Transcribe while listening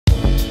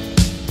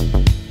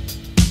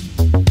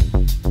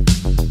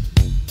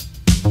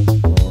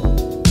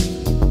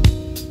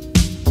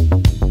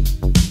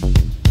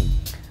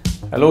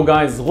Hello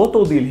guys,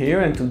 Rotodil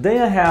here, and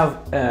today I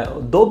have a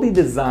Adobe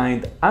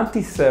designed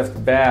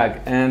anti-theft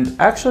bag. And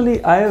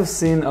actually I have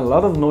seen a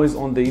lot of noise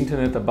on the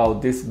internet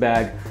about this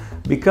bag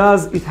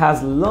because it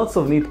has lots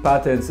of neat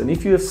patterns, and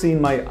if you have seen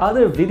my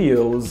other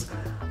videos,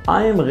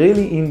 I am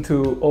really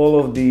into all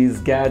of these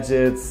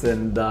gadgets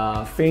and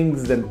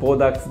things and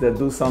products that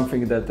do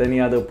something that any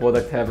other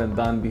product haven't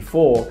done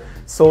before.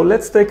 So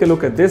let's take a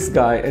look at this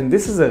guy, and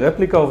this is a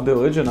replica of the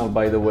original,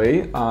 by the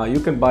way.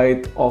 You can buy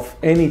it off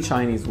any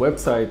Chinese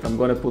website. I'm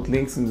going to put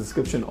links in the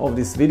description of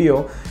this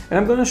video, and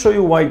I'm going to show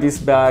you why this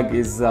bag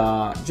is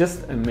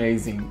just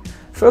amazing.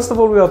 First of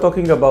all, we are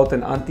talking about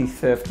an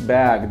anti-theft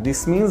bag.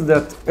 This means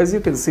that, as you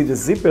can see, the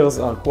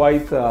zippers are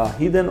quite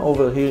hidden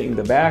over here in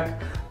the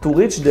back. To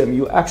reach them,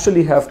 you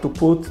actually have to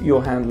put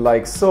your hand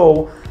like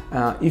so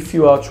if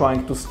you are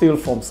trying to steal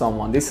from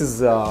someone. This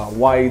is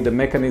why the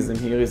mechanism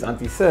here is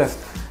anti-theft.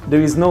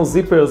 There is no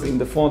zippers in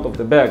the front of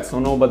the bag, so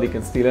nobody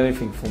can steal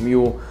anything from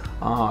you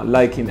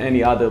like in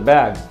any other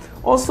bag.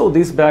 Also,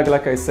 this bag,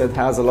 like I said,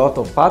 has a lot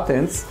of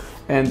patents,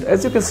 and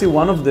as you can see,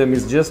 one of them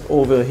is just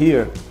over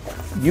here.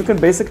 You can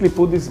basically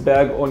put this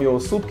bag on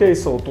your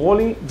suitcase or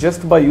trolley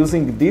just by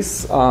using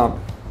this part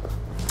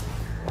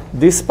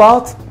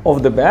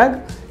of the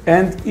bag.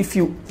 And if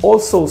you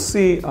also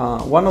see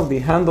one of the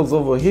handles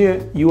over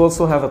here, you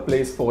also have a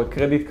place for a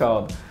credit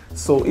card.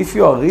 So if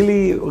you are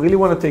really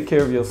want to take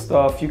care of your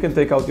stuff, you can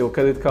take out your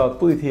credit card,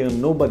 put it here,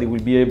 and nobody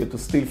will be able to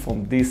steal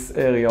from this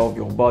area of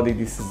your body.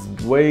 This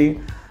is way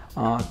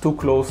too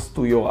close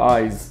to your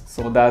eyes.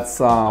 So that's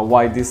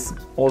why this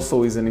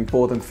also is an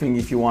important thing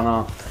if you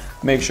want to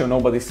make sure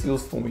nobody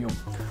steals from you.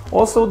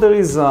 Also, there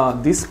is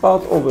this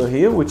part over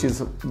here, which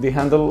is the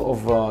handle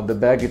of the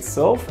bag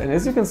itself. And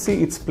as you can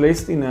see, it's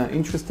placed in an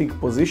interesting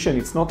position.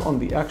 It's not on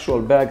the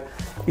actual bag,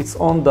 it's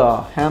on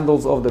the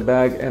handles of the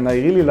bag. And I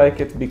really like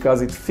it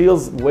because it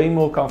feels way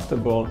more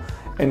comfortable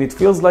and it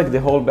feels like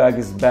the whole bag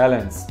is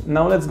balanced.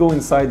 Now let's go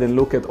inside and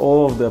look at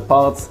all of the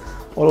parts,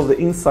 all of the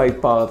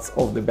inside parts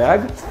of the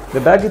bag. The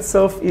bag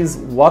itself is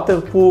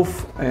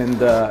waterproof and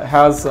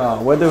has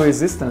weather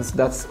resistance.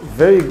 That's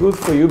very good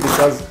for you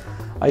because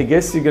I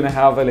guess you're gonna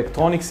have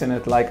electronics in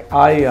it like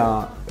I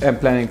am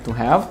planning to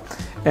have.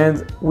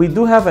 And we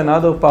do have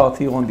another part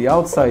here on the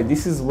outside.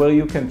 This is where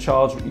you can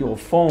charge your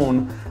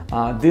phone.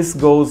 This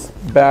goes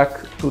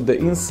back to the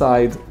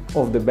inside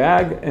of the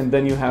bag, and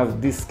then you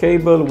have this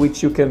cable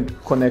which you can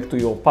connect to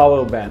your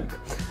power bank.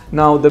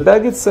 Now, the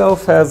bag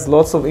itself has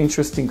lots of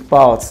interesting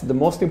parts. The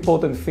most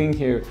important thing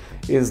here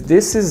is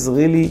this is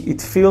really,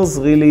 it feels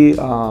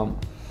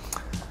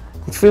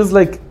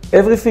like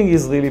everything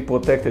is really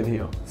protected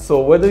here.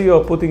 So whether you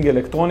are putting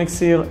electronics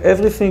here,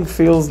 everything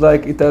feels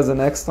like it has an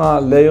extra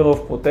layer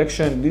of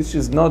protection. This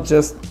is not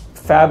just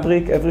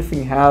fabric,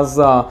 everything has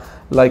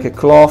like a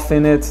cloth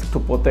in it to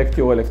protect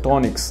your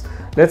electronics.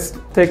 Let's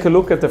take a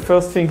look at the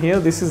first thing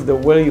here. This is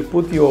where you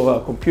put your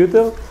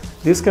computer.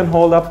 This can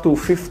hold up to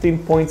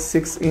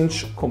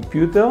 15.6-inch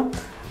computer.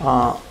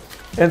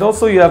 And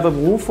also you have a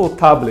room for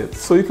tablets.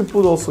 So you can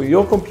put also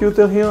your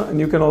computer here, and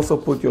you can also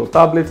put your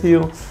tablet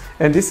here.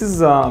 And this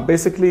is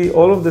basically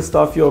all of the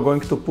stuff you are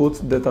going to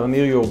put that are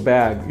near your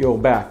back.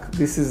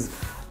 This is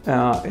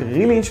a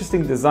really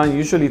interesting design.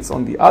 Usually it's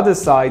on the other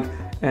side,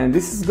 and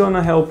this is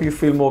gonna help you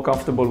feel more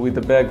comfortable with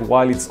the bag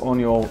while it's on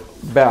your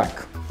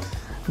back.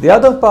 The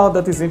other part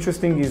that is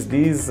interesting is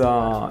these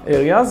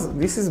areas.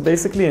 This is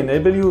basically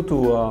enable you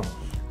to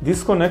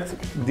disconnect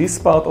this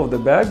part of the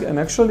bag and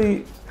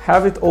actually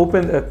have it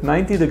opened at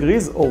 90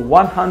 degrees or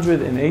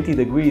 180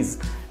 degrees.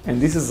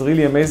 And this is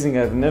really amazing.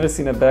 I've never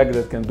seen a bag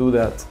that can do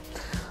that.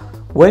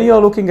 When you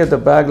are looking at the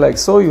bag like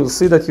so, you'll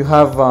see that you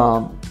have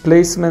a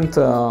placement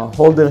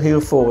holder here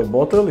for a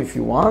bottle if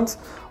you want,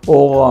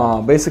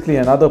 or basically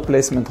another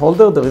placement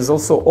holder. There is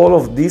also all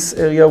of this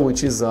area,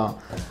 which is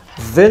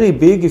very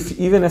big,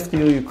 even after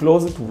you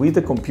close it with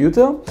the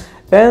computer.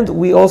 And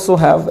we also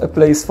have a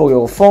place for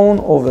your phone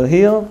over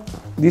here.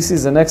 This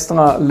is an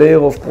extra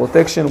layer of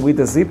protection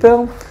with a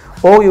zipper,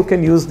 or you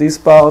can use this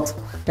part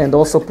and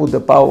also put the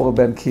power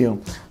bank here.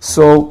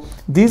 So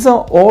these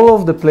are all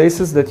of the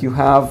places that you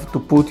have to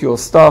put your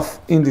stuff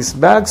in this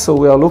bag. So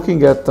we are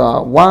looking at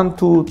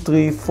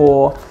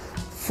 4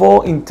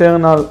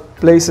 internal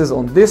places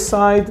on this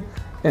side,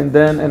 and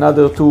then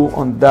another 2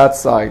 on that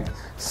side.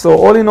 So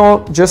all in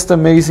all, just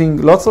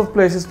amazing. Lots of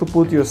places to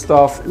put your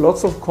stuff,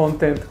 lots of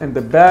content, and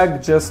the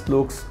bag just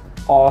looks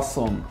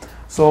awesome.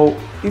 So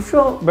if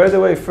you're, by the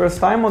way, first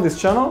time on this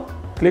channel,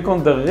 click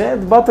on the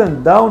red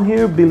button down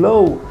here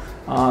below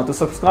to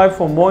subscribe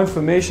for more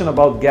information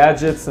about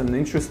gadgets and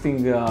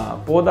interesting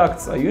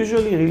products. I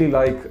usually really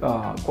like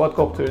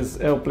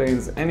quadcopters,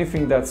 airplanes,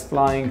 anything that's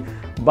flying,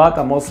 but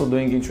I'm also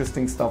doing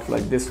interesting stuff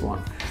like this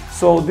one.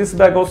 So this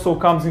bag also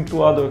comes in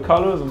 2 other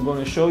colors. I'm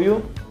going to show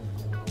you.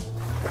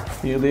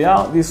 Here they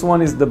are. This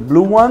one is the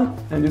blue one,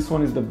 and this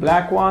one is the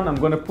black one. I'm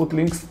going to put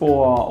links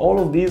for all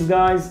of these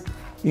guys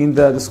in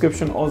the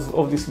description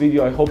of this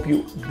video. I hope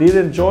you did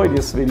enjoy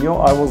this video.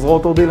 I was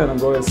Rotodil, and I'm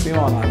going to see you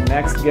on our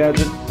next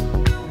gadget.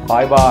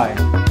 Bye bye.